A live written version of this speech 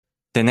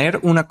Tener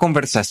una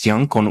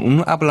conversación con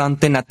un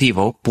hablante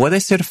nativo puede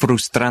ser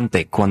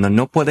frustrante cuando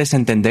no puedes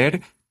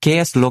entender qué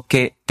es lo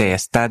que te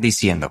está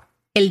diciendo.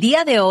 El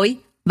día de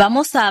hoy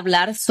vamos a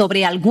hablar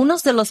sobre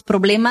algunos de los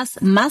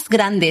problemas más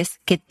grandes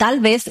que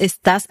tal vez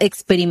estás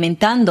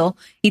experimentando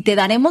y te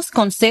daremos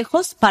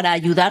consejos para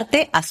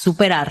ayudarte a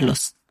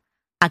superarlos.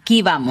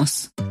 Aquí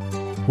vamos.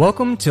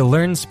 Welcome to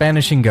Learn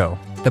Spanish and Go,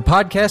 the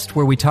podcast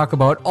where we talk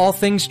about all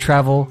things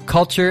travel,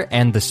 culture,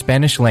 and the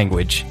Spanish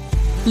language.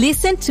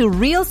 Listen to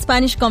real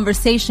Spanish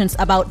conversations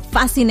about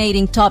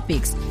fascinating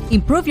topics,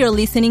 improve your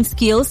listening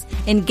skills,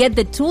 and get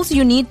the tools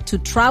you need to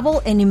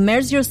travel and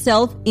immerse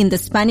yourself in the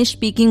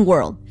Spanish-speaking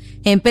world.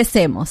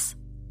 Empecemos.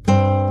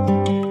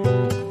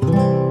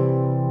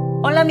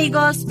 Hola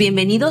amigos,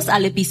 bienvenidos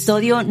al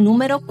episodio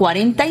número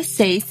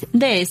 46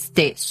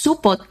 de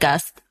su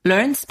podcast,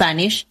 Learn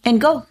Spanish and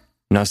Go.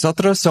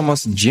 Nosotros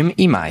somos Jim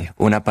y Mai,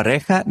 una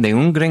pareja de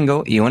un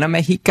gringo y una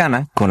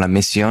mexicana con la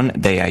misión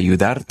de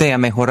ayudarte a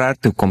mejorar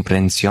tu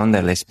comprensión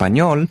del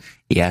español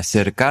y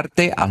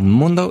acercarte al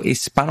mundo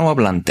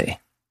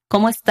hispanohablante.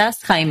 ¿Cómo estás,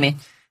 Jaime?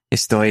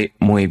 Estoy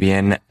muy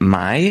bien,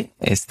 Mai.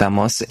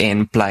 Estamos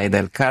en Playa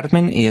del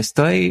Carmen y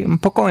estoy un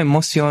poco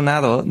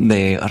emocionado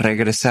de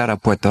regresar a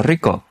Puerto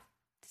Rico.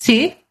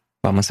 ¿Sí?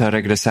 Vamos a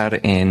regresar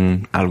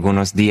en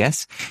algunos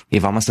días y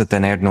vamos a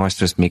tener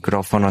nuestros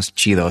micrófonos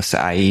chidos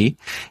ahí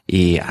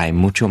y hay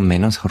mucho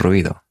menos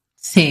ruido.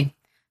 Sí,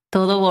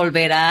 todo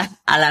volverá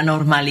a la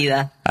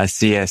normalidad.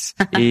 Así es.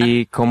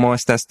 ¿Y cómo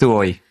estás tú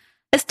hoy?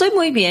 Estoy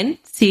muy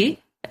bien, sí.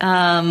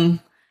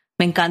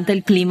 Me encanta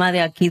el clima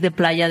de aquí de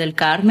Playa del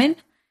Carmen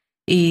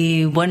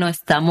y bueno,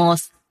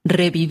 estamos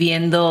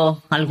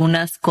reviviendo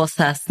algunas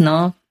cosas,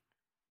 ¿no?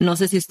 No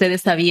sé si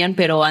ustedes sabían,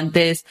 pero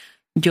antes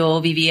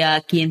yo vivía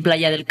aquí en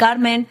Playa del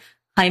Carmen.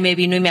 Jaime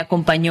vino y me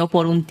acompañó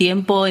por un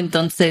tiempo,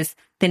 entonces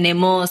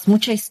tenemos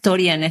mucha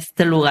historia en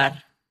este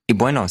lugar. Y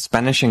bueno,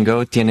 Spanish and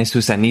Go tiene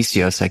sus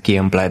inicios aquí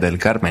en Playa del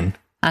Carmen.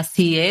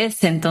 Así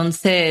es,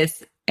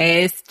 entonces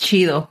es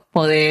chido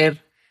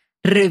poder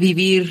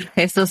revivir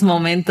esos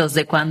momentos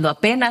de cuando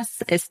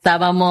apenas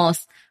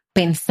estábamos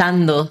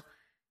pensando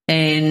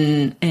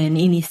en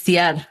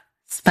iniciar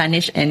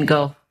Spanish and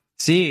Go.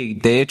 Sí,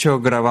 de hecho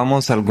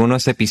grabamos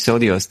algunos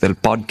episodios del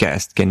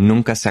podcast que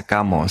nunca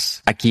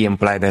sacamos aquí en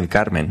Playa del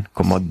Carmen,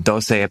 como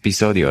 12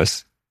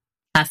 episodios.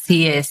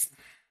 Así es.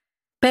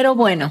 Pero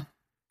bueno,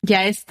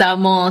 ya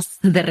estamos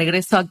de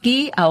regreso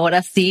aquí,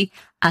 ahora sí,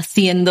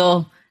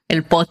 haciendo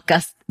el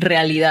podcast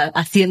realidad,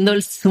 haciendo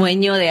el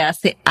sueño de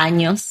hace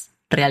años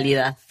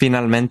realidad.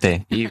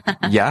 Finalmente, y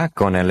ya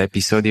con el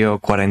episodio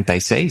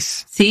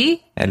 46.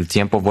 Sí. El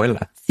tiempo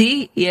vuela.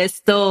 Sí, y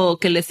esto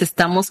que les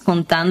estamos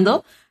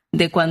contando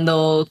de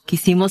cuando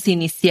quisimos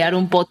iniciar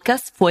un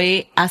podcast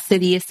fue hace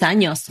 10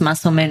 años,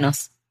 más o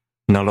menos.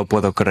 No lo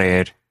puedo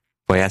creer.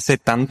 ¿Fue hace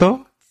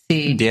tanto?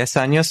 Sí. 10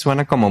 años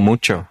suena como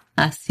mucho.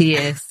 Así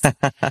es.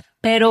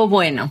 Pero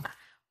bueno,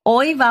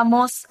 hoy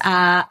vamos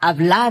a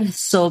hablar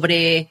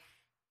sobre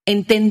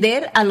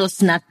entender a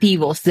los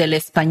nativos del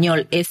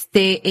español.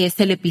 Este es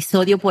el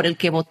episodio por el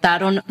que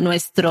votaron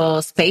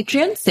nuestros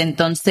Patreons.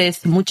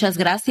 Entonces, muchas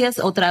gracias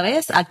otra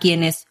vez a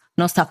quienes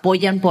nos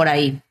apoyan por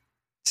ahí.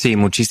 Sí,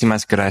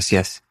 muchísimas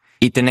gracias.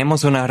 Y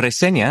tenemos una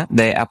reseña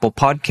de Apple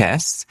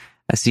Podcasts,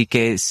 así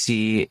que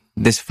si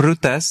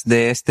disfrutas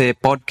de este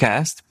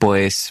podcast,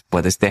 pues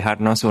puedes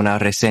dejarnos una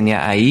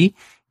reseña ahí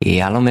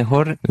y a lo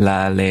mejor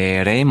la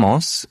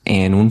leeremos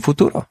en un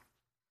futuro.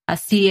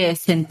 Así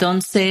es.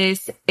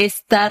 Entonces,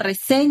 ¿esta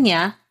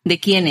reseña de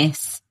quién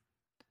es?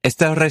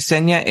 Esta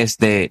reseña es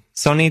de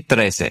Sony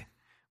 13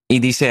 y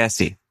dice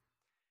así: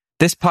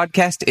 This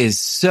podcast is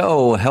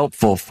so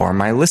helpful for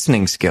my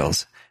listening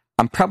skills.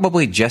 I'm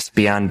probably just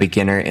beyond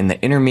beginner in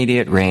the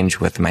intermediate range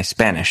with my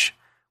Spanish.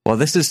 While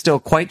this is still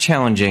quite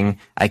challenging,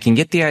 I can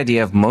get the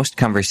idea of most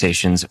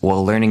conversations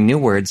while learning new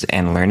words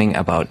and learning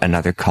about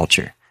another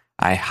culture.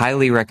 I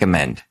highly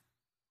recommend.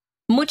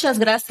 Muchas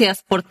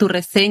gracias por tu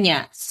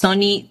reseña,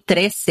 Sony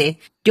 13.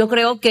 Yo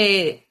creo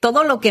que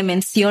todo lo que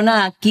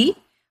menciona aquí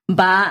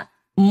va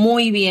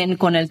muy bien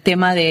con el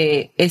tema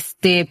de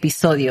este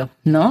episodio,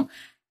 ¿no?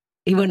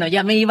 Y bueno,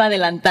 ya me iba a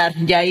adelantar,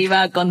 ya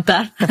iba a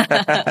contar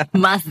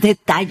más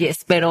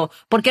detalles, pero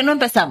 ¿por qué no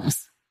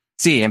empezamos?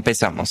 Sí,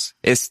 empezamos.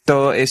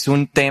 Esto es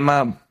un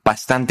tema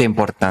bastante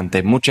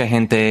importante. Mucha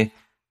gente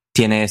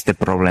tiene este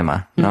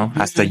problema, ¿no?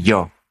 Uh-huh. Hasta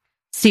yo.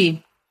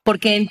 Sí,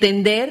 porque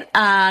entender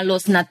a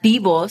los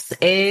nativos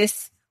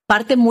es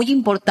parte muy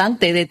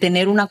importante de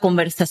tener una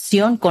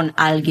conversación con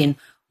alguien.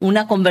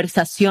 Una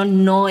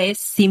conversación no es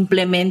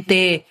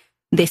simplemente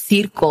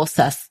decir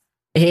cosas,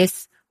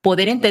 es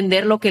poder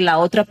entender lo que la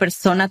otra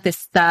persona te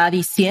está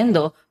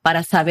diciendo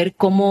para saber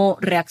cómo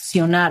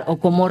reaccionar o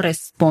cómo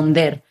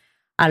responder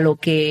a lo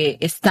que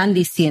están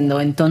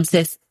diciendo.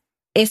 Entonces,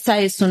 esa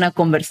es una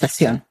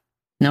conversación,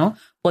 ¿no?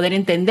 Poder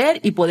entender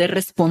y poder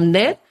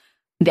responder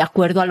de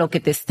acuerdo a lo que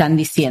te están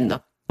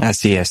diciendo.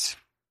 Así es.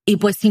 Y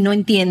pues si no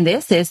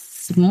entiendes,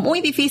 es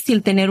muy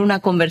difícil tener una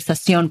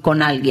conversación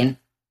con alguien.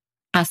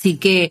 Así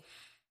que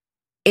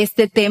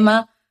este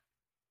tema,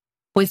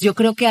 pues yo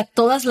creo que a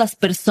todas las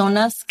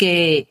personas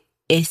que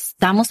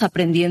estamos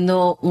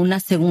aprendiendo una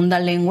segunda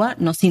lengua,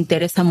 nos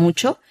interesa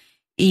mucho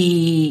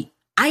y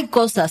hay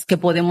cosas que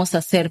podemos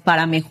hacer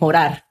para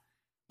mejorar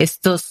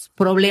estos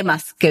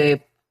problemas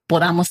que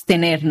podamos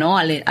tener, ¿no?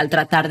 Al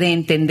tratar de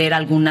entender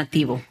algún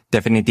nativo.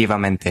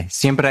 Definitivamente.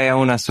 Siempre hay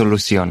una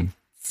solución.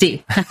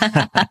 Sí.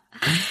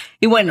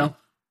 Y bueno,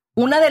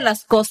 una de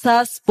las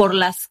cosas por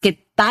las que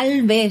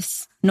tal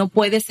vez no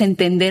puedes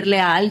entenderle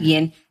a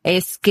alguien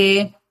es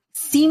que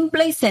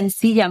simple y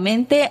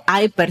sencillamente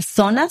hay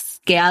personas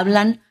que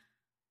hablan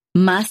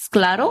más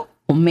claro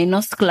o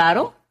menos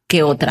claro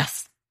que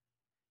otras.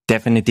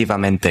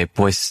 Definitivamente,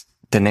 pues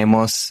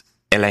tenemos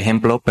el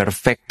ejemplo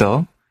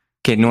perfecto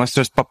que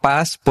nuestros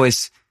papás,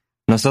 pues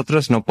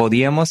nosotros no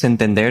podíamos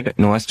entender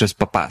nuestros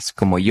papás.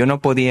 Como yo no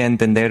podía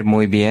entender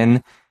muy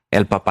bien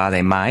el papá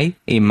de Mai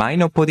y Mai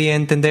no podía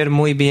entender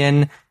muy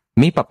bien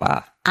mi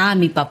papá.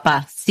 Mi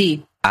papá,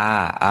 sí.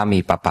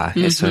 Mi papá.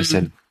 Eso es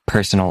el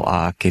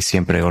personal que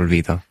siempre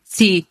olvido.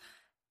 Sí,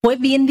 fue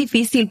bien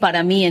difícil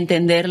para mí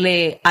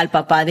entenderle al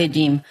papá de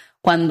Jim.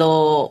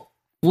 Cuando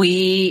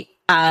fui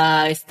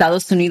a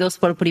Estados Unidos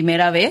por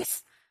primera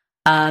vez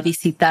a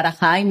visitar a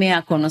Jaime,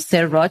 a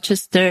conocer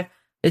Rochester,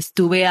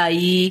 estuve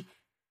ahí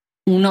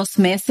unos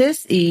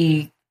meses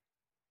y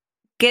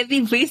qué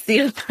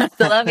difícil.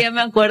 Todavía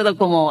me acuerdo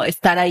como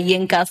estar ahí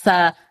en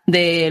casa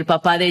del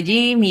papá de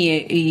Jim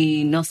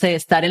y no sé,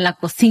 estar en la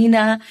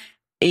cocina.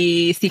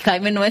 Y si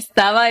Jaime no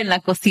estaba en la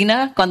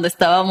cocina cuando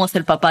estábamos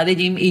el papá de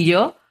Jim y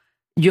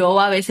yo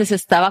a veces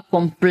estaba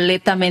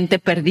completamente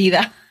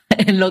perdida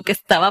en lo que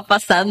estaba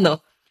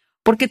pasando.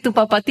 Porque tu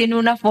papá tiene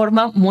una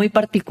forma muy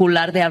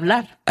particular de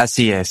hablar.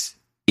 Así es.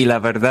 Y la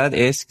verdad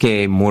es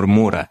que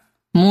murmura.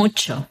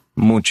 Mucho.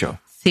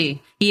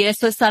 Sí. Y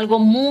eso es algo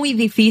muy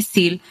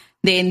difícil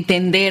de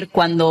entender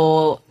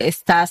cuando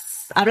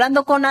estás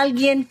hablando con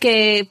alguien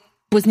que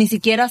pues ni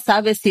siquiera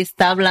sabes si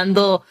está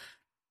hablando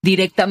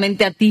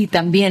directamente a ti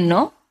también,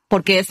 ¿no?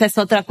 Porque esa es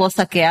otra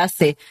cosa que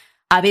hace.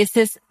 A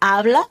veces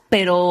habla,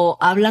 pero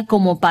habla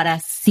como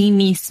para sí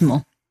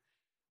mismo.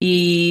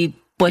 Y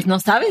pues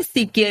no sabes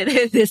si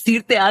quiere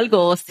decirte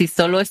algo o si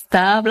solo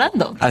está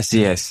hablando.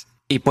 Así es.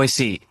 Y pues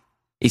sí.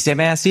 Y se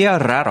me hacía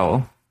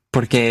raro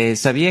porque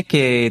sabía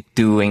que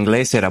tu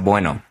inglés era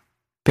bueno.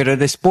 Pero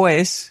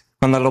después,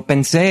 cuando lo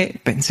pensé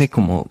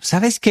como,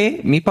 ¿sabes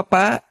qué? Mi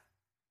papá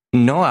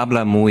no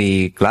habla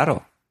muy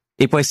claro.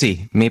 Y pues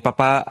sí, mi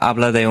papá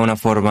habla de una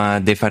forma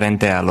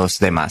diferente a los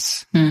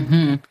demás.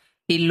 Uh-huh.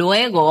 Y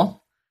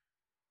luego,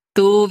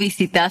 tú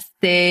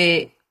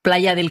visitaste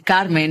Playa del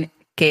Carmen,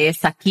 que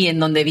es aquí en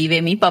donde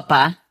vive mi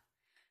papá,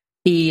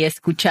 y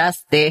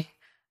escuchaste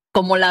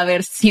como la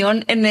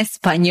versión en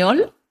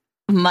español,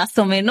 más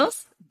o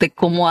menos, de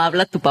cómo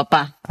habla tu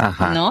papá,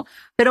 Ajá. ¿no?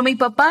 Pero mi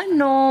papá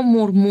no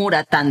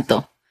murmura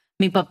tanto.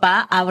 Mi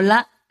papá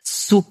habla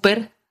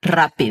súper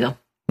rápido.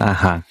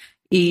 Ajá.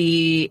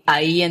 Y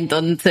ahí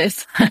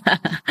entonces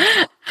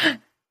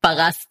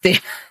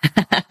pagaste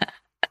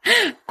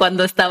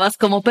cuando estabas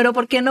como, pero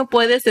 ¿por qué no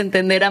puedes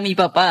entender a mi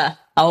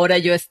papá? Ahora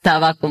yo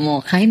estaba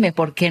como, Jaime,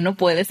 ¿por qué no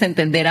puedes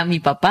entender a mi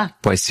papá?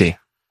 Pues sí.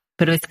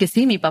 Pero es que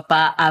sí, mi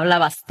papá habla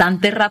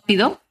bastante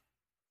rápido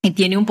y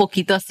tiene un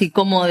poquito así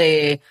como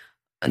de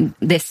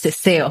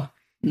ceseo,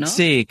 ¿no?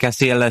 Sí,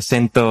 casi el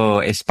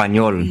acento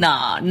español.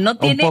 No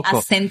tiene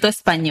acento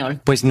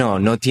español. Pues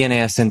no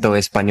tiene acento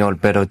español,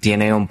 pero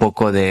tiene un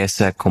poco de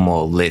esa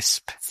como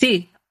lisp.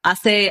 Sí,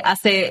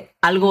 hace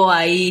algo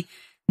ahí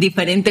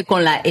diferente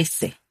con la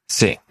S.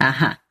 Sí.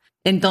 Ajá.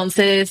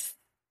 Entonces,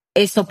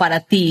 eso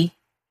para ti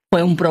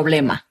fue un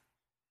problema.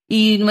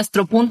 Y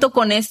nuestro punto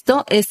con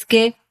esto es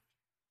que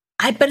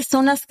hay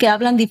personas que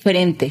hablan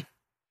diferente,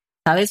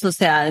 ¿sabes? O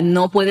sea,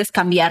 no puedes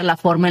cambiar la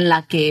forma en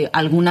la que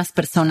algunas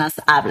personas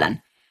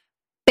hablan.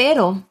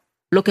 Pero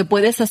lo que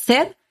puedes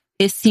hacer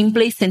es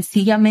simple y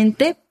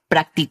sencillamente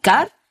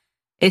practicar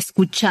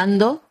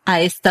escuchando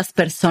a estas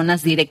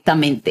personas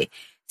directamente.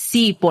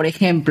 Si, por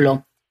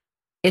ejemplo,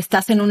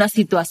 estás en una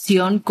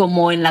situación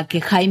como en la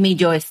que Jaime y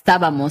yo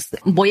estábamos,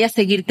 voy a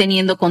seguir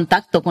teniendo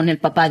contacto con el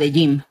papá de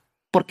Jim,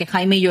 porque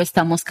Jaime y yo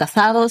estamos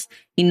casados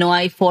y no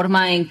hay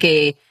forma en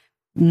que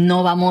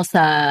no vamos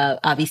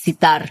a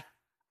visitar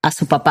a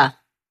su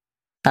papá,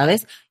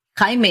 ¿sabes?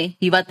 Jaime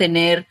iba a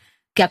tener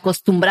que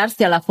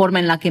acostumbrarse a la forma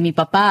en la que mi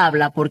papá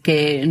habla,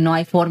 porque no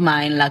hay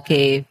forma en la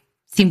que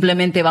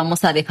simplemente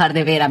vamos a dejar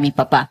de ver a mi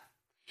papá.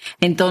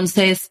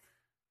 Entonces,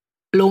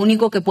 lo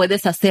único que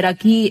puedes hacer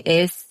aquí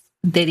es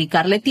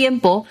dedicarle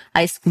tiempo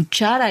a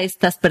escuchar a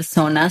estas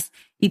personas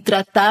y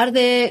tratar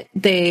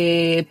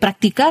de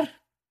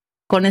practicar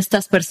con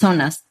estas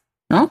personas,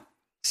 ¿no?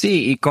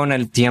 Sí, y con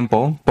el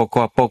tiempo,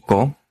 poco a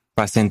poco,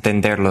 vas a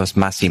entenderlos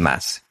más y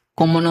más.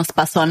 Como nos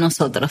pasó a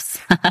nosotros.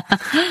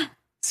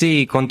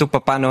 Sí, con tu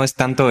papá no es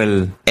tanto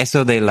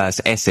eso de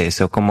las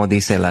S's o como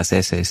dice las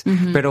S's,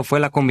 pero fue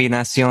la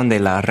combinación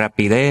de la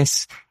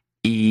rapidez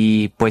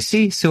y pues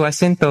sí, su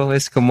acento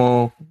es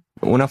como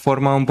una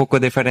forma un poco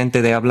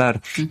diferente de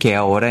hablar que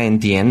ahora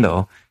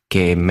entiendo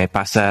que me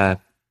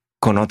pasa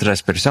con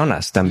otras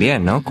personas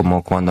también, ¿no?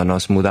 Como cuando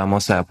nos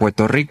mudamos a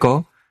Puerto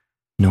Rico,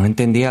 no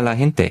entendía a la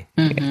gente.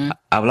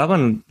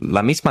 Hablaban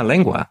la misma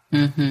lengua,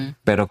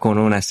 pero con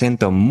un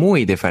acento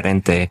muy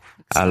diferente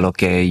a lo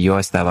que yo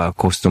estaba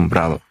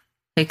acostumbrado.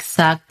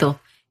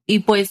 Exacto. Y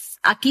pues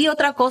aquí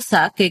otra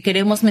cosa que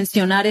queremos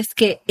mencionar es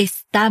que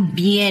está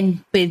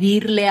bien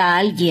pedirle a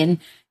alguien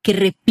que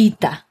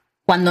repita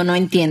cuando no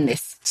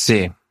entiendes.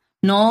 Sí.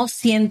 No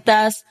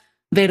sientas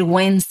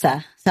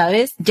vergüenza,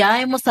 ¿sabes?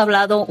 Ya hemos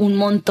hablado un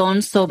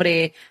montón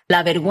sobre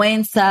la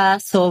vergüenza,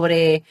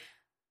 sobre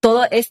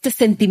todo este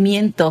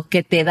sentimiento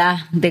que te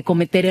da de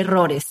cometer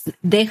errores.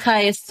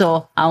 Deja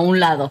eso a un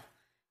lado,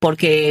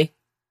 porque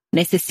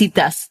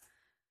necesitas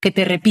que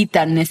te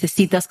repitan,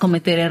 necesitas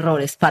cometer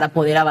errores para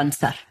poder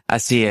avanzar.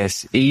 Así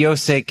es. Y yo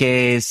sé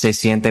que se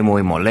siente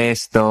muy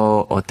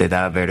molesto o te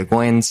da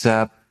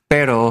vergüenza,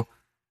 pero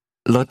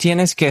lo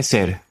tienes que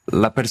hacer.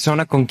 La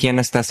persona con quien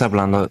estás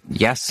hablando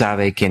ya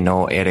sabe que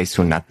no eres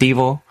un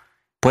nativo.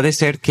 Puede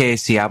ser que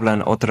si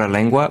hablan otra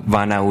lengua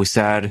van a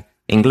usar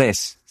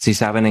inglés, si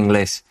saben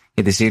inglés,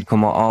 y decir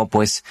como, oh,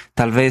 pues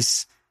tal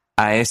vez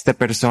a esta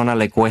persona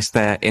le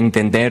cuesta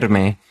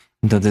entenderme,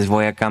 entonces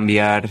voy a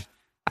cambiar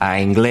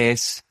a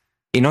inglés.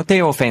 Y no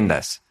te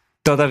ofendas.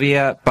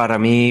 Todavía para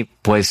mí,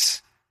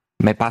 pues,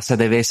 me pasa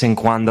de vez en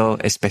cuando,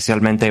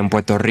 especialmente en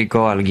Puerto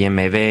Rico, alguien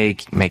me ve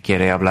y me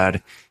quiere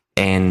hablar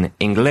en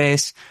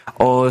inglés,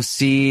 o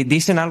si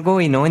dicen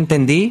algo y no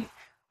entendí,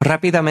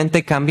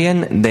 rápidamente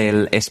cambian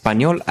del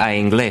español a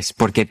inglés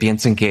porque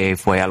piensan que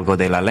fue algo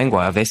de la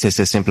lengua. A veces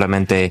es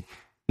simplemente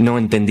no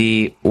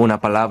entendí una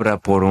palabra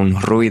por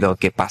un ruido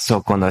que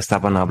pasó cuando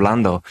estaban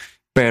hablando,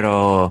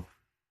 pero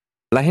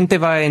la gente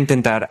va a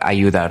intentar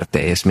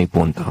ayudarte, es mi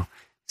punto.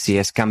 Si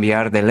es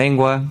cambiar de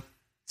lengua,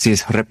 si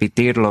es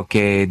repetir lo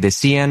que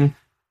decían,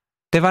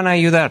 te van a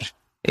ayudar.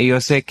 Y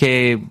yo sé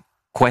que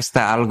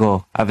cuesta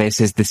algo a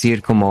veces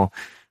decir como,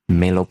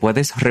 ¿me lo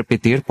puedes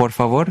repetir, por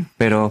favor?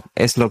 Pero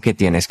es lo que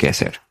tienes que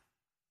hacer.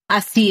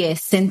 Así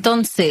es.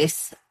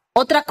 Entonces,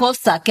 otra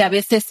cosa que a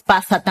veces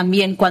pasa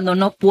también cuando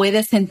no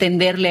puedes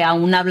entenderle a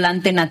un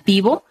hablante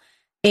nativo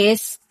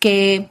es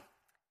que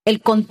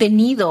el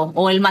contenido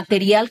o el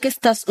material que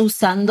estás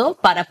usando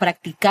para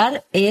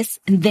practicar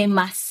es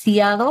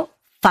demasiado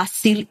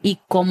fácil y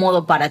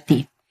cómodo para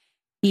ti.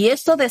 Y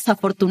eso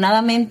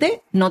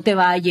desafortunadamente no te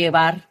va a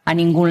llevar a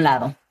ningún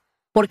lado.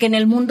 Porque en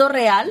el mundo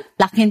real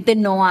la gente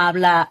no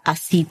habla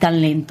así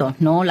tan lento,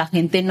 ¿no? La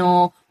gente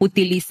no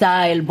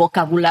utiliza el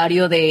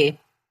vocabulario de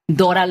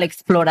Dora la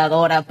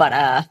Exploradora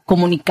para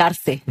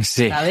comunicarse,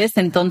 sí, ¿sabes?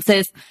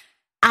 Entonces,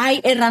 hay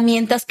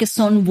herramientas que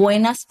son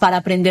buenas para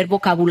aprender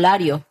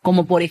vocabulario,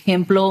 como por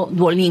ejemplo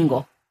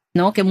Duolingo,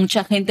 ¿no? Que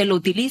mucha gente lo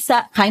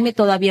utiliza. Jaime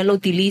todavía lo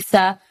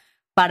utiliza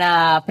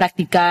para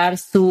practicar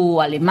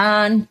su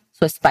alemán,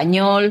 su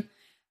español,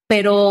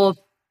 pero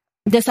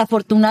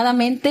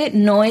desafortunadamente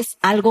no es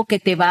algo que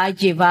te va a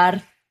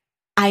llevar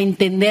a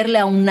entenderle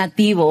a un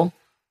nativo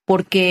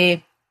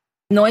porque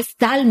no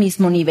está al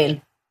mismo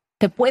nivel.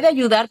 Te puede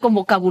ayudar con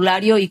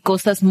vocabulario y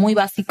cosas muy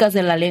básicas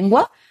de la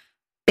lengua,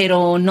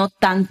 pero no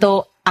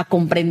tanto a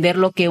comprender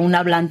lo que un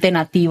hablante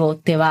nativo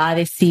te va a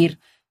decir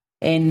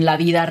en la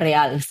vida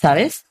real,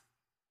 ¿sabes?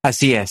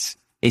 Así es.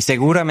 Y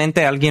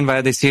seguramente alguien va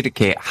a decir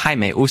que,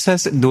 Jaime,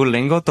 ¿usas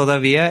Duolingo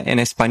todavía en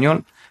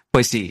español?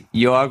 Pues sí,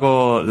 yo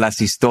hago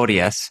las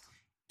historias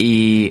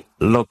y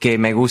lo que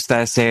me gusta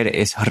hacer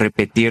es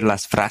repetir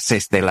las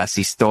frases de las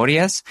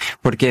historias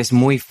porque es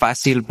muy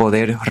fácil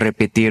poder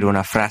repetir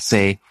una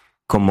frase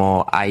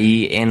como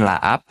ahí en la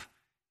app,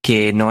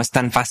 que no es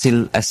tan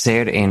fácil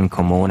hacer en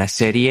como una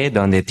serie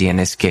donde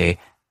tienes que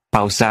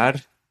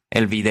pausar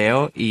el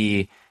video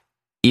y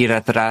ir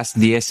atrás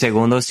 10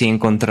 segundos y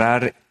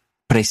encontrar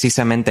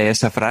precisamente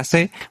esa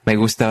frase. Me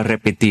gusta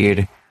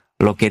repetir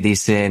lo que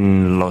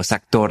dicen los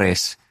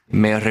actores.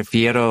 Me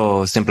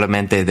refiero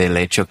simplemente del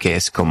hecho que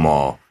es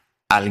como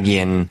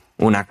alguien,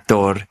 un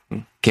actor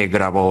que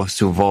grabó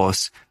su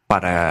voz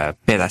para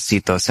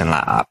pedacitos en la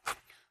app.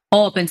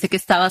 Oh, pensé que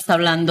estabas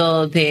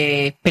hablando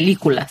de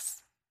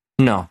películas.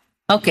 No.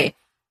 Ok,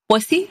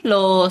 pues sí,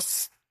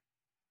 los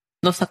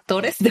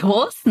actores de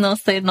voz, no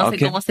sé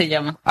cómo se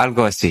llama.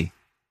 Algo así.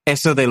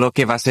 Eso de lo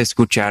que vas a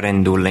escuchar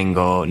en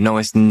Duolingo no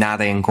es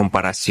nada en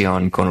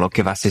comparación con lo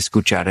que vas a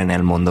escuchar en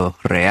el mundo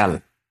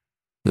real.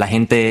 La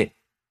gente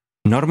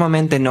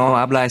normalmente no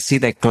habla así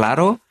de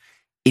claro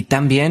y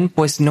también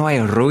pues no hay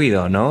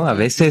ruido, ¿no? A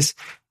veces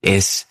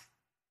es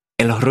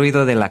el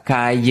ruido de la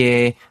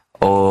calle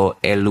o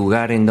el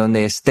lugar en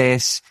donde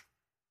estés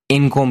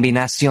en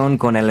combinación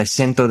con el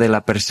acento de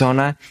la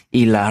persona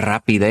y la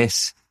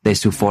rapidez de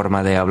su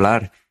forma de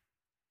hablar.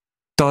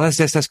 Todas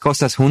esas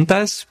cosas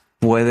juntas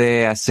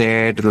puede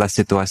hacer la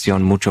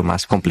situación mucho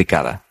más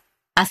complicada.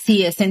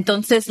 Así es.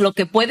 Entonces, lo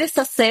que puedes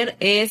hacer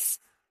es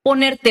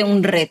ponerte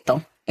un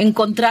reto,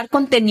 encontrar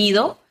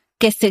contenido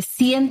que se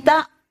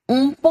sienta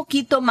un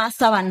poquito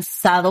más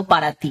avanzado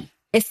para ti.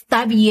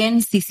 Está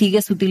bien si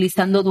sigues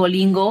utilizando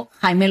Duolingo,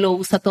 Jaime lo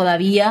usa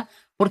todavía,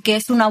 porque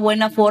es una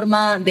buena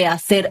forma de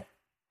hacer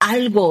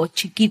algo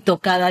chiquito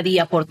cada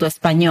día por tu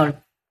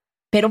español.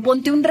 Pero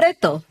ponte un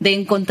reto de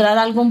encontrar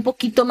algo un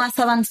poquito más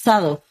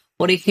avanzado.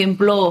 Por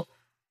ejemplo,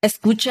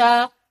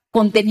 escucha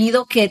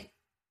contenido que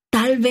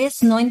tal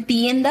vez no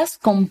entiendas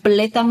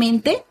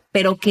completamente,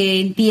 pero que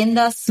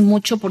entiendas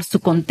mucho por su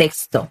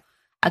contexto.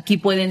 Aquí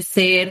pueden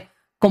ser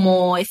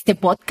como este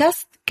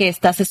podcast que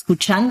estás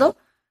escuchando.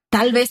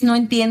 Tal vez no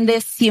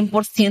entiendes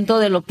 100%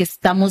 de lo que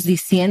estamos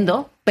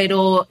diciendo,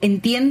 pero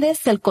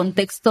entiendes el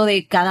contexto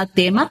de cada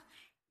tema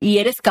y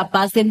eres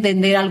capaz de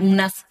entender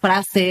algunas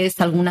frases,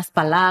 algunas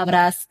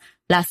palabras,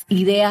 las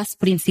ideas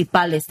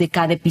principales de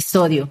cada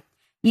episodio.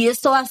 Y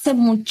eso hace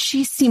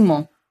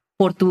muchísimo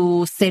por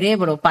tu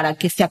cerebro para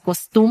que se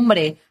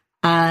acostumbre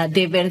a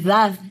de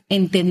verdad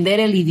entender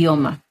el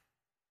idioma.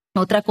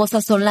 Otra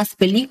cosa son las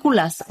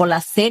películas o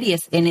las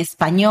series en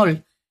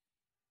español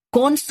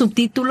con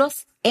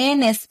subtítulos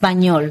en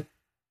español.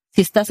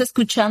 Si estás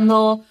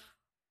escuchando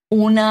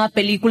una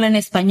película en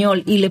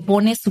español y le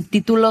pones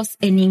subtítulos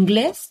en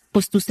inglés,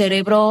 pues tu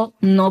cerebro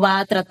no va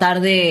a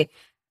tratar de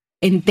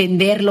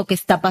entender lo que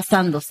está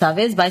pasando,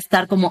 ¿sabes? Va a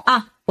estar como,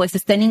 pues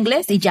está en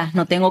inglés y ya,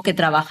 no tengo que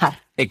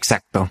trabajar.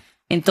 Exacto.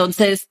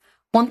 Entonces,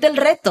 ponte el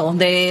reto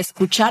de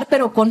escuchar,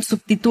 pero con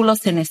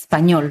subtítulos en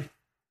español.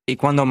 Y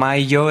cuando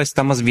Mai y yo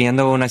estamos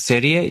viendo una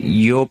serie,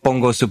 yo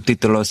pongo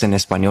subtítulos en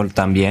español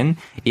también.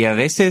 Y a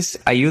veces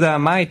ayuda a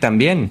Mai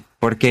también,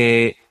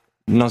 porque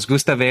nos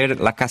gusta ver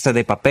La Casa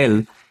de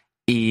Papel.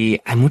 Y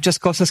hay muchas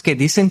cosas que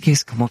dicen que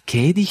es como,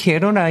 ¿qué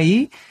dijeron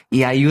ahí?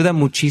 Y ayuda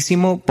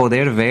muchísimo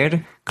poder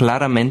ver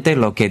claramente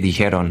lo que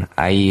dijeron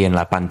ahí en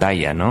la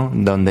pantalla, ¿no?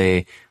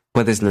 Donde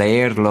puedes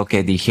leer lo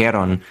que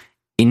dijeron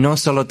y no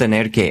solo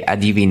tener que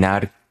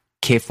adivinar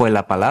qué fue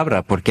la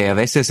palabra, porque a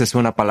veces es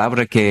una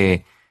palabra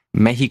que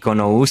México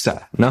no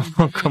usa, ¿no?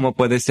 Como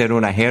puede ser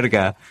una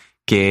jerga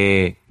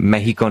que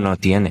México no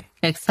tiene.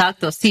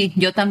 Exacto, sí,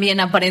 yo también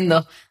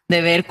aprendo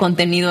de ver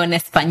contenido en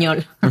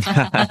español.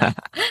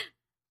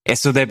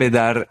 Eso debe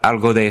dar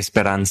algo de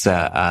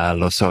esperanza a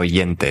los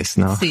oyentes,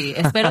 ¿no? Sí,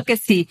 espero que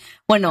sí.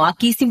 Bueno,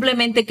 aquí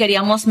simplemente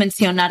queríamos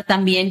mencionar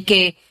también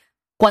que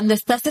cuando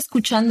estás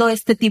escuchando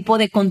este tipo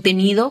de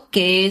contenido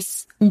que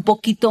es un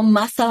poquito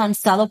más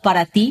avanzado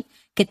para ti,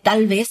 que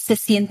tal vez se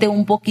siente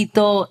un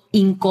poquito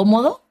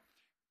incómodo,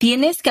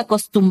 tienes que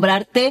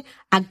acostumbrarte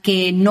a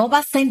que no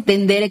vas a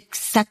entender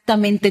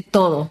exactamente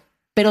todo,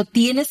 pero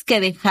tienes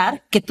que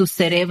dejar que tu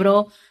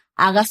cerebro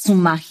haga su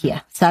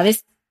magia,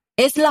 ¿sabes?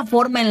 Es la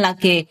forma en la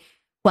que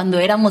cuando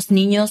éramos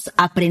niños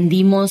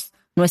aprendimos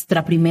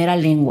nuestra primera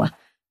lengua.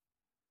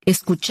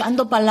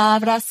 Escuchando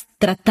palabras,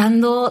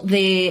 tratando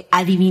de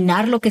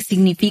adivinar lo que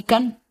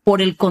significan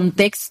por el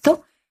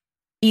contexto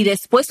y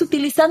después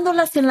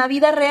utilizándolas en la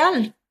vida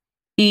real.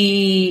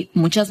 Y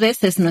muchas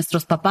veces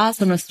nuestros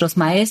papás o nuestros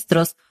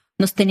maestros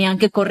nos tenían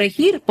que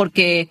corregir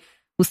porque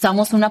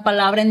usamos una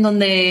palabra en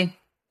donde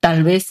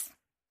tal vez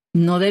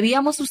no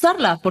debíamos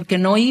usarla porque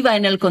no iba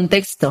en el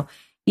contexto.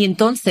 Y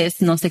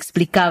entonces nos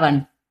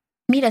explicaban,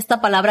 mira,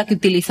 esta palabra que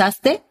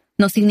utilizaste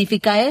no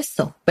significa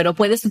eso, pero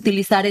puedes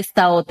utilizar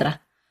esta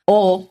otra.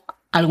 O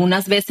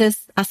algunas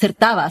veces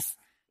acertabas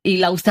y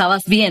la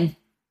usabas bien.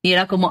 Y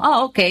era como,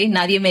 ok,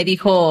 nadie me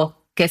dijo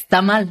que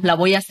está mal, la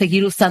voy a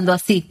seguir usando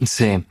así.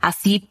 Sí.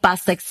 Así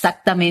pasa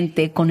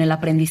exactamente con el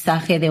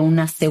aprendizaje de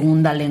una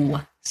segunda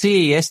lengua.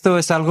 Sí, esto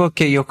es algo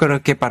que yo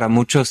creo que para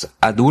muchos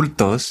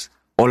adultos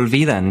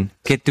olvidan,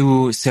 que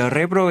tu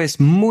cerebro es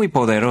muy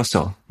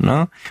poderoso,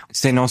 ¿no?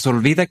 Se nos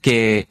olvida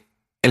que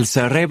el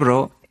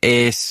cerebro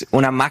es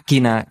una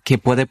máquina que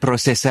puede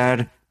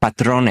procesar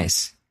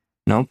patrones,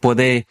 ¿no?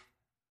 Puede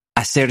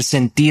hacer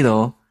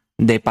sentido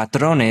de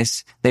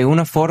patrones de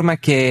una forma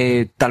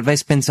que tal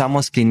vez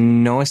pensamos que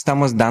no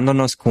estamos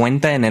dándonos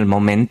cuenta en el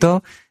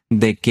momento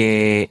de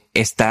que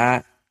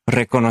está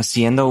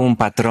reconociendo un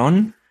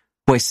patrón,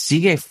 pues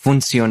sigue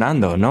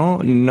funcionando, ¿no?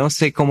 No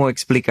sé cómo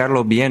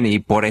explicarlo bien y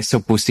por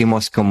eso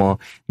pusimos como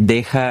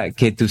deja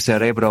que tu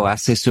cerebro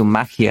hace su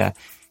magia.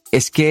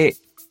 Es que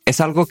es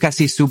algo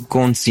casi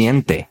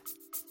subconsciente.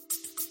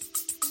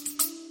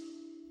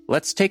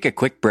 Let's take a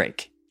quick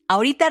break.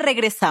 Ahorita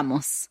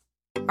regresamos.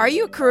 Are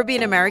you a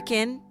Caribbean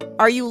American?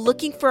 Are you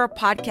looking for a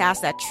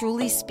podcast that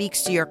truly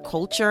speaks to your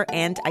culture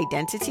and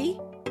identity?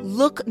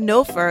 Look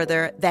no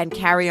further than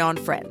Carry On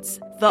Friends,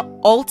 the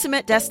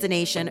ultimate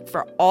destination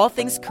for all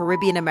things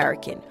Caribbean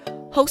American,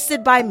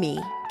 hosted by me,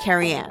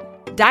 Carrie Ann.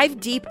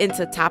 Dive deep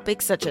into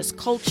topics such as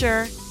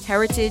culture,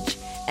 heritage,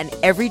 and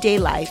everyday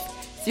life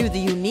through the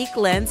unique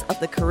lens of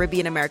the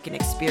Caribbean American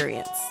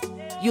experience.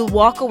 You'll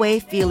walk away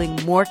feeling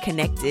more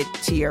connected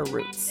to your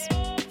roots.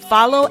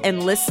 Follow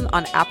and listen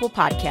on Apple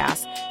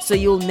Podcasts so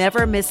you'll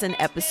never miss an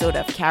episode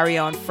of Carry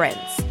On Friends,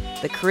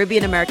 the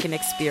Caribbean American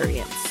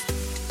experience.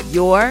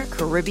 Your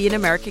Caribbean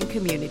American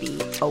community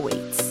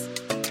awaits.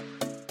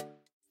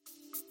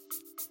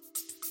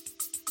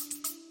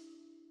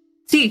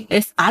 Sí,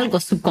 es algo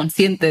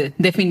subconsciente,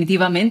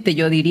 definitivamente,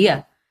 yo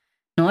diría,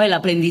 ¿no? El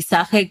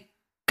aprendizaje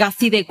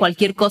casi de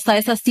cualquier cosa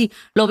es así.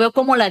 Lo veo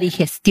como la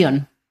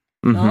digestión,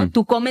 ¿no? Uh-huh.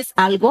 Tú comes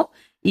algo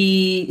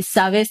y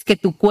sabes que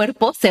tu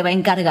cuerpo se va a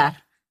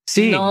encargar.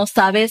 Sí. No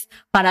sabes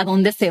para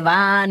dónde se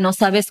va, no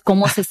sabes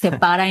cómo se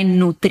separa en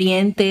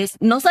nutrientes,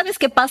 no sabes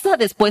qué pasa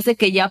después de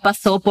que ya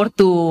pasó por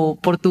tu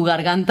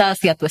garganta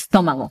hacia tu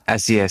estómago.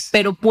 Así es.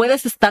 Pero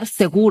puedes estar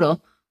seguro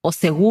o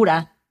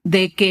segura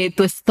de que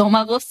tu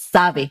estómago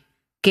sabe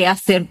qué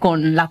hacer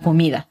con la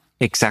comida.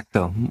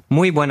 Exacto.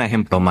 Muy buen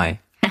ejemplo, Mai.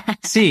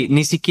 Sí,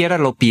 ni siquiera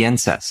lo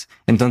piensas.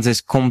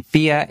 Entonces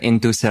confía en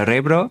tu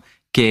cerebro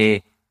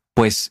que,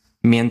 pues,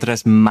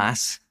 mientras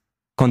más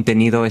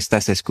contenido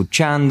estás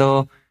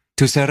escuchando,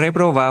 tu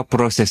cerebro va a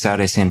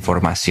procesar esa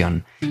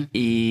información.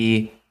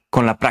 Y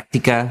con la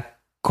práctica,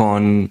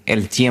 con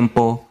el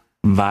tiempo,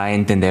 va a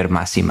entender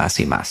más y más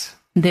y más.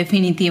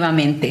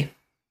 Definitivamente.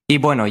 Y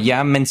bueno,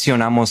 ya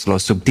mencionamos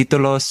los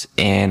subtítulos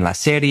en las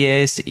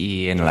series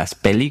y en las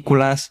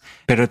películas,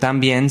 pero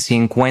también si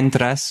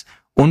encuentras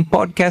un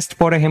podcast,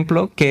 por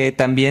ejemplo, que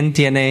también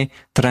tiene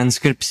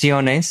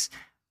transcripciones,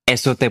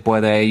 eso te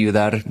puede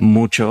ayudar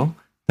mucho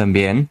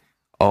también,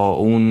 o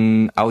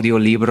un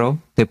audiolibro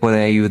te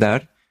puede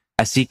ayudar.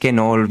 Así que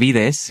no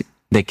olvides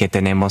de que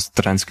tenemos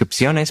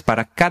transcripciones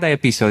para cada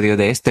episodio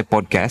de este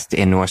podcast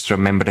en nuestra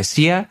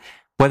membresía.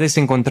 Puedes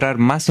encontrar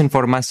más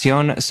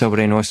información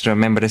sobre nuestra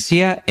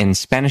membresía en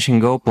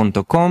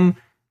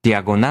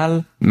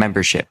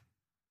SpanishAndGo.com/membership.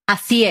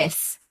 Así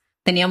es.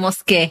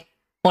 Teníamos que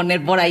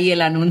poner por ahí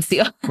el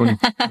anuncio.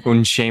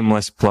 Un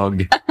shameless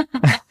plug.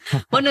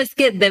 Bueno, es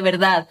que de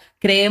verdad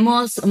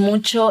creemos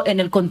mucho en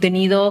el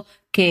contenido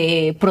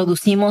que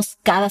producimos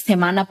cada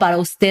semana para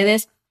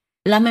ustedes.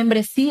 La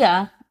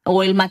membresía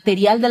o el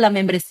material de la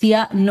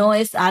membresía no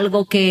es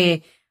algo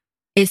que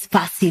es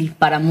fácil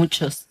para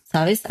muchos,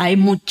 ¿sabes? Hay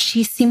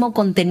muchísimo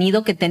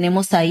contenido que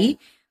tenemos ahí,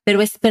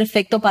 pero es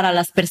perfecto para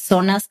las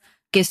personas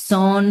que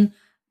son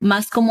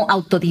más como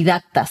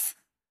autodidactas.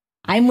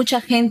 Hay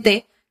mucha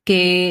gente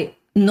que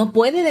no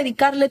puede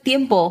dedicarle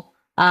tiempo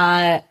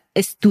a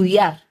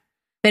estudiar,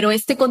 pero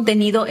este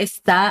contenido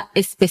está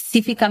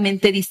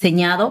específicamente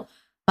diseñado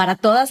para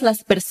todas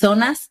las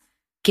personas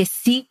que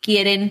sí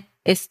quieren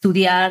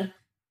estudiar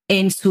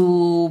en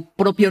su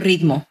propio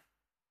ritmo,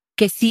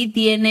 que sí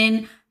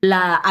tienen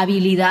la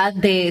habilidad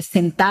de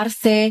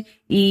sentarse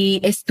y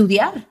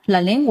estudiar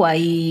la lengua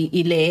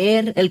y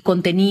leer el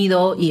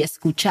contenido y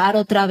escuchar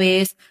otra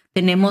vez.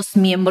 Tenemos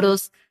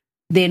miembros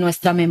de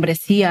nuestra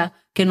membresía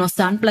que nos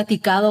han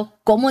platicado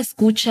cómo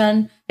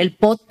escuchan el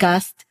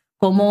podcast,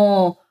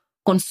 cómo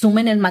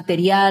consumen el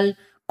material,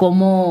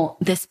 cómo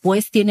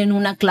después tienen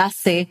una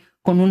clase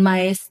con un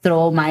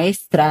maestro o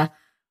maestra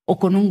o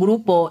con un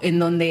grupo en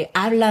donde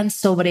hablan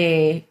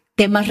sobre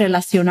temas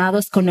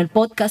relacionados con el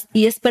podcast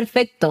y es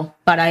perfecto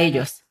para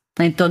ellos.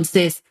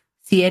 Entonces,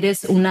 si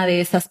eres una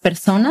de esas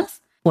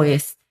personas,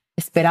 pues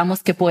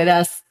esperamos que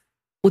puedas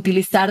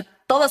utilizar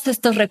todos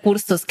estos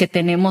recursos que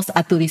tenemos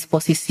a tu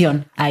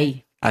disposición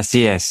ahí.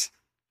 Así es.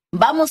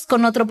 Vamos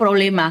con otro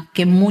problema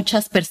que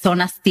muchas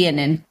personas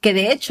tienen, que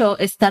de hecho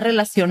está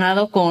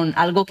relacionado con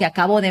algo que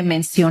acabo de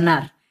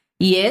mencionar,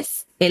 y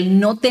es el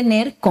no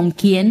tener con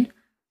quién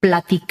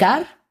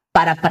platicar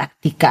para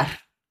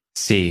practicar.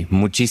 Sí,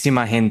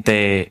 muchísima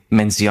gente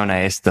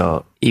menciona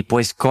esto. Y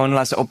pues con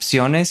las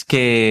opciones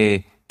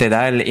que te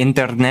da el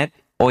Internet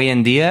hoy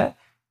en día,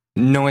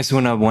 no es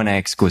una buena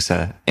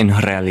excusa en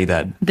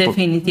realidad.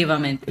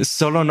 Definitivamente.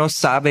 Solo no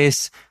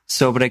sabes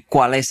sobre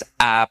cuáles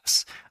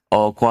apps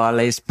o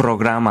cuáles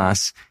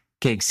programas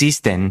que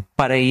existen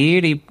para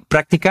ir y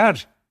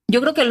practicar.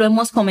 Yo creo que lo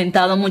hemos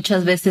comentado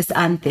muchas veces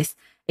antes.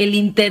 El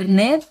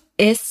Internet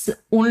es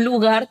un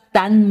lugar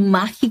tan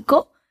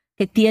mágico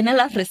que tiene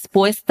las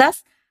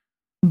respuestas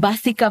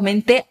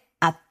básicamente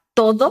a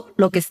todo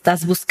lo que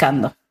estás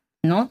buscando,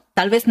 ¿no?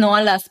 Tal vez no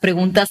a las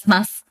preguntas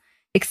más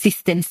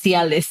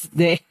existenciales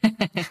de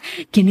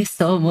quiénes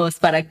somos,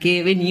 para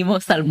qué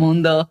venimos al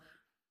mundo,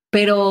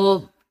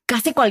 pero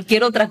casi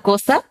cualquier otra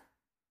cosa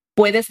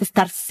puedes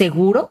estar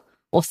seguro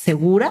o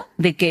segura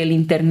de que el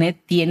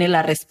Internet tiene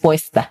la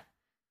respuesta.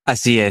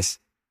 Así es.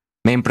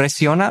 Me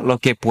impresiona lo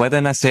que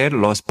pueden hacer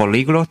los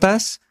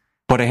políglotas.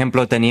 Por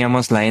ejemplo,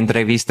 teníamos la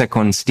entrevista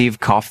con Steve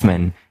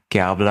Kaufman,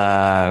 que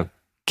habla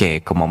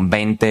como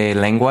 20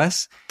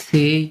 lenguas.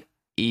 Sí.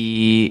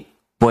 Y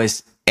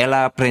pues él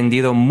ha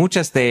aprendido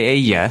muchas de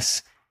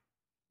ellas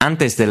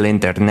antes del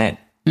Internet.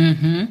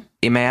 Uh-huh.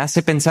 Y me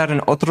hace pensar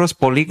en otros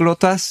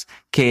políglotas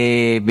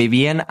que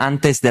vivían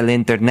antes del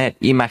Internet.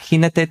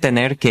 Imagínate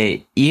tener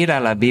que ir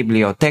a la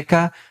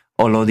biblioteca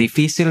o lo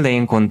difícil de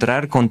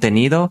encontrar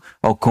contenido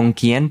o con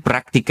quién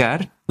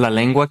practicar la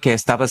lengua que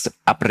estabas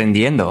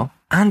aprendiendo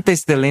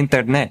antes del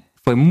Internet.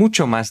 Fue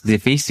mucho más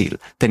difícil.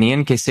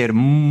 Tenían que ser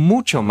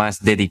mucho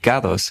más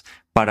dedicados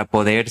para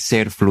poder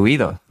ser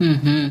fluido.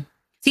 Uh-huh.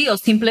 Sí, o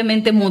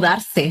simplemente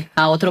mudarse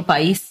a otro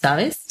país,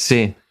 ¿sabes?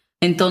 Sí.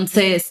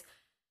 Entonces,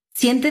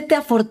 siéntete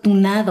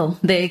afortunado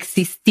de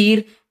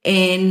existir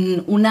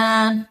en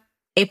una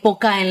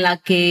época en la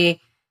que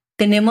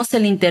tenemos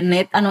el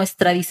Internet a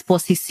nuestra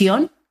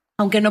disposición,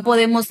 aunque no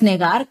podemos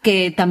negar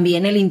que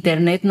también el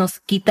Internet nos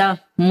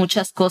quita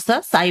muchas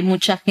cosas. Hay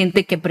mucha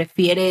gente que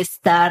prefiere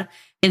estar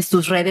en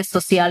sus redes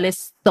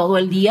sociales todo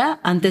el día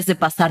antes de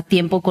pasar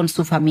tiempo con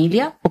su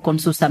familia o con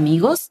sus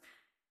amigos.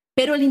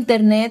 Pero el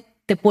Internet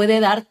te puede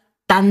dar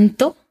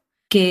tanto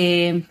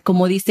que,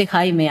 como dice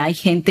Jaime, hay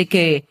gente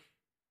que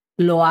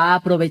lo ha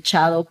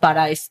aprovechado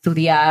para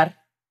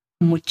estudiar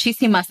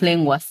muchísimas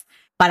lenguas.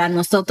 Para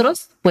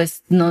nosotros,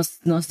 pues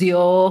nos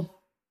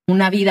dio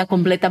una vida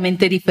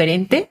completamente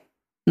diferente,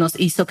 nos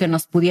hizo que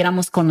nos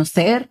pudiéramos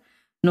conocer,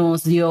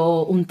 nos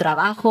dio un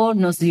trabajo,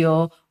 nos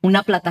dio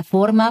una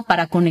plataforma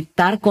para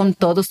conectar con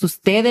todos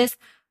ustedes,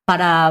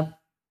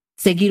 para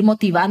seguir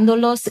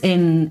motivándolos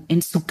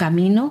en su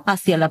camino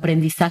hacia el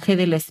aprendizaje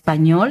del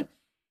español.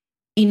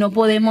 Y no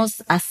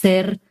podemos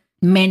hacer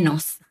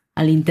menos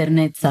al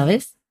Internet,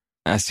 ¿sabes?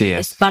 Así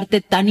es. Es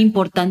parte tan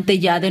importante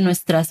ya de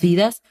nuestras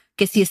vidas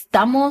que si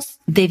estamos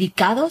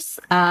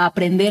dedicados a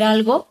aprender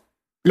algo,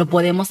 lo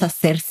podemos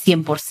hacer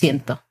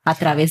 100% a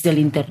través del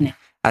Internet.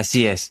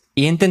 Así es.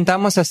 Y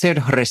intentamos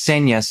hacer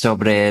reseñas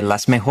sobre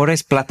las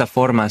mejores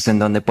plataformas en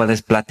donde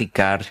puedes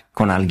platicar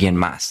con alguien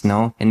más,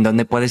 ¿no? En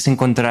donde puedes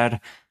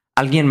encontrar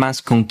alguien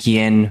más con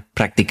quien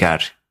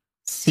practicar.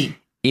 Sí.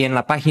 Y en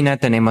la página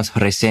tenemos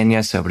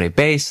reseñas sobre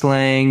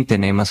Baselang,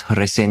 tenemos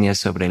reseñas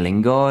sobre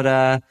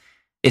Lingora.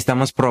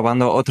 Estamos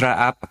probando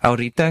otra app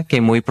ahorita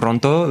que muy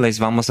pronto les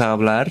vamos a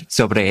hablar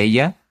sobre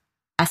ella.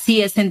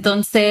 Así es.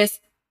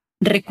 Entonces,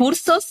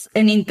 recursos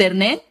en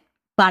Internet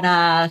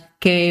para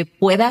que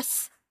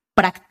puedas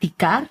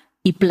practicar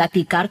y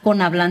platicar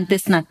con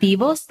hablantes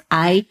nativos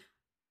hay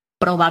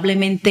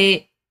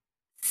probablemente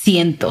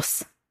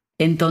cientos.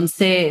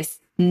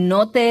 Entonces,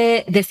 no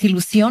te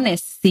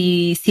desilusiones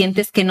si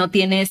sientes que no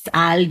tienes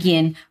a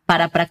alguien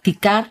para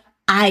practicar.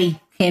 Hay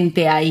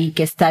gente ahí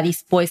que está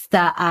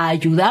dispuesta a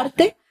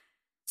ayudarte.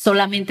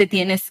 Solamente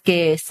tienes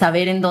que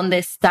saber en dónde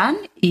están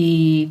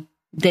y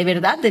de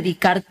verdad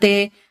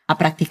dedicarte a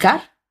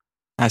practicar.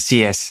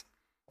 Así es.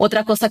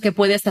 Otra cosa que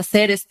puedes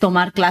hacer es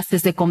tomar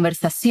clases de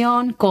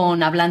conversación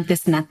con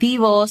hablantes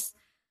nativos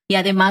y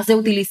además de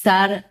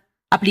utilizar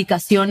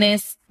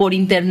aplicaciones por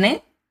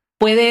Internet,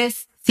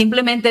 puedes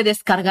simplemente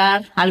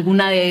descargar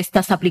alguna de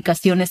estas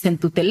aplicaciones en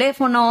tu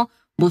teléfono,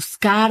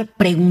 buscar,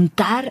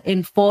 preguntar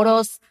en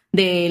foros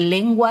de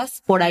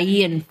lenguas por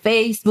ahí en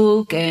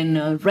Facebook,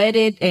 en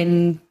Reddit,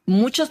 en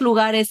muchos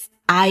lugares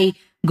hay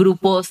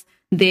grupos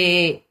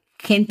de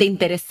gente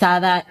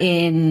interesada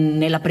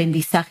en el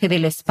aprendizaje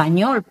del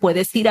español.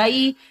 Puedes ir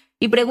ahí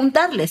y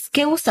preguntarles,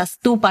 ¿qué usas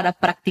tú para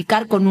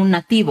practicar con un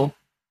nativo?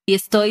 Y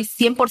estoy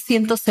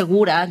 100%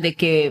 segura de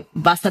que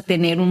vas a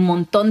tener un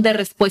montón de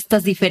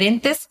respuestas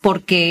diferentes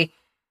porque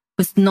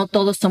pues no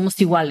todos somos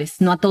iguales,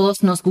 no a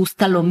todos nos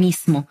gusta lo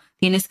mismo.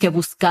 Tienes que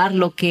buscar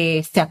lo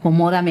que se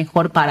acomoda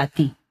mejor para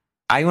ti.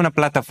 Hay una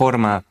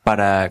plataforma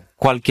para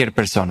cualquier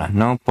persona,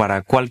 ¿no?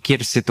 Para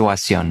cualquier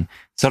situación.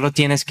 Solo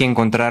tienes que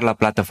encontrar la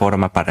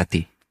plataforma para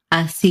ti.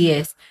 Así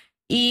es.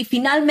 Y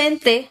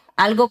finalmente,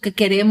 algo que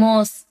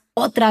queremos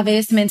otra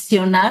vez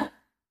mencionar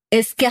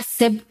es que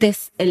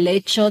aceptes el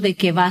hecho de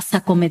que vas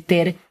a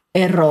cometer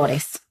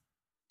errores.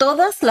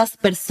 Todas las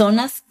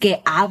personas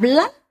que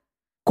hablan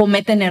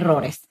cometen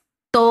errores.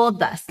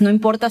 Todas. No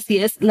importa si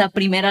es la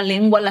primera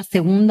lengua, la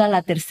segunda,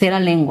 la tercera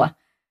lengua.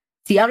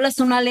 Si hablas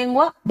una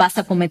lengua, vas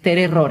a cometer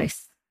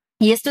errores.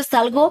 Y esto es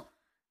algo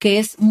que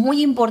es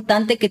muy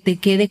importante que te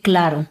quede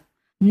claro.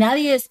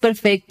 Nadie es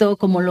perfecto,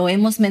 como lo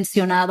hemos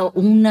mencionado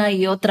una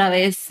y otra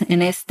vez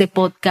en este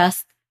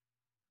podcast.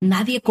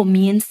 Nadie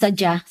comienza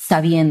ya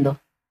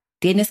sabiendo.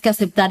 Tienes que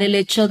aceptar el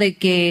hecho de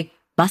que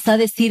vas a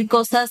decir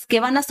cosas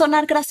que van a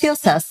sonar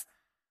graciosas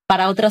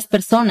para otras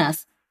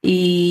personas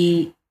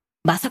y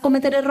vas a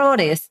cometer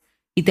errores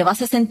y te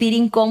vas a sentir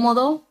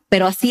incómodo,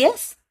 pero así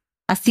es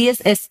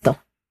esto.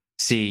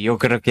 Sí, yo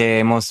creo que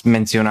hemos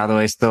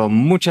mencionado esto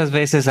muchas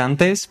veces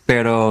antes,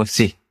 pero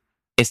sí,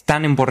 es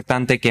tan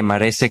importante que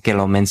merece que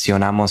lo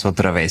mencionamos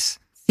otra vez.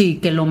 Sí,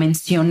 que lo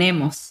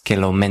mencionemos. Que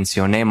lo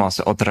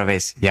mencionemos otra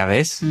vez, ¿ya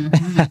ves?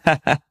 Uh-huh.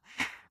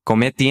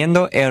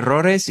 Cometiendo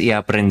errores y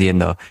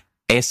aprendiendo.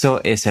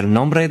 Eso es el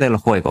nombre del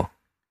juego.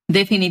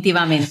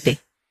 Definitivamente.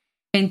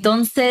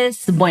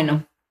 Entonces,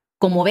 bueno,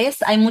 como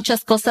ves, hay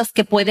muchas cosas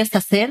que puedes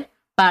hacer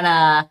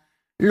para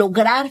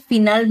lograr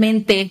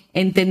finalmente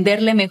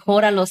entenderle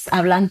mejor a los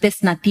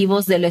hablantes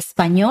nativos del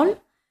español.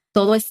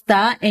 Todo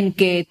está en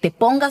que te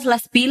pongas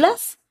las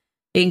pilas,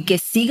 en que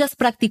sigas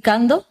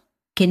practicando,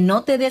 que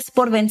no te des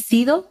por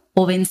vencido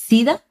o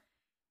vencida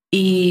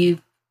y,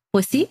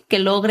 pues sí, que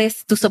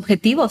logres tus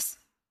objetivos.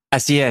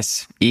 Así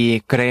es,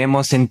 y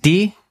creemos en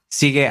ti.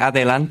 Sigue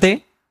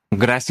adelante.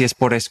 Gracias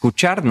por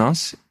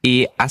escucharnos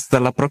y hasta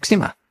la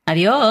próxima.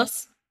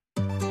 Adiós.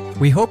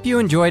 We hope you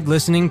enjoyed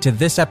listening to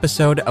this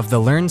episode of the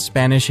Learn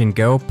Spanish and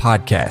Go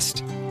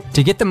podcast.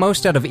 To get the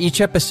most out of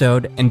each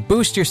episode and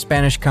boost your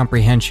Spanish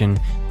comprehension,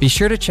 be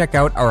sure to check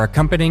out our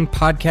accompanying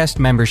podcast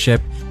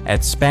membership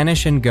at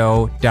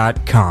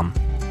SpanishAndGo.com.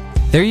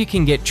 There you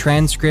can get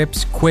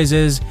transcripts,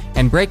 quizzes,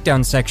 and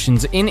breakdown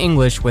sections in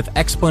English with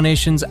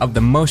explanations of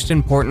the most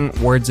important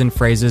words and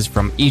phrases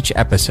from each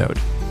episode.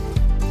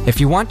 If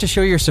you want to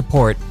show your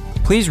support,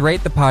 please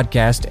rate the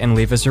podcast and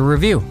leave us a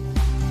review.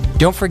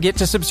 Don't forget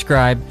to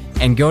subscribe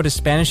and go to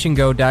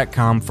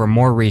SpanishAndGo.com for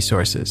more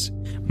resources.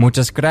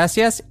 Muchas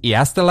gracias y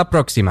hasta la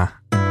próxima.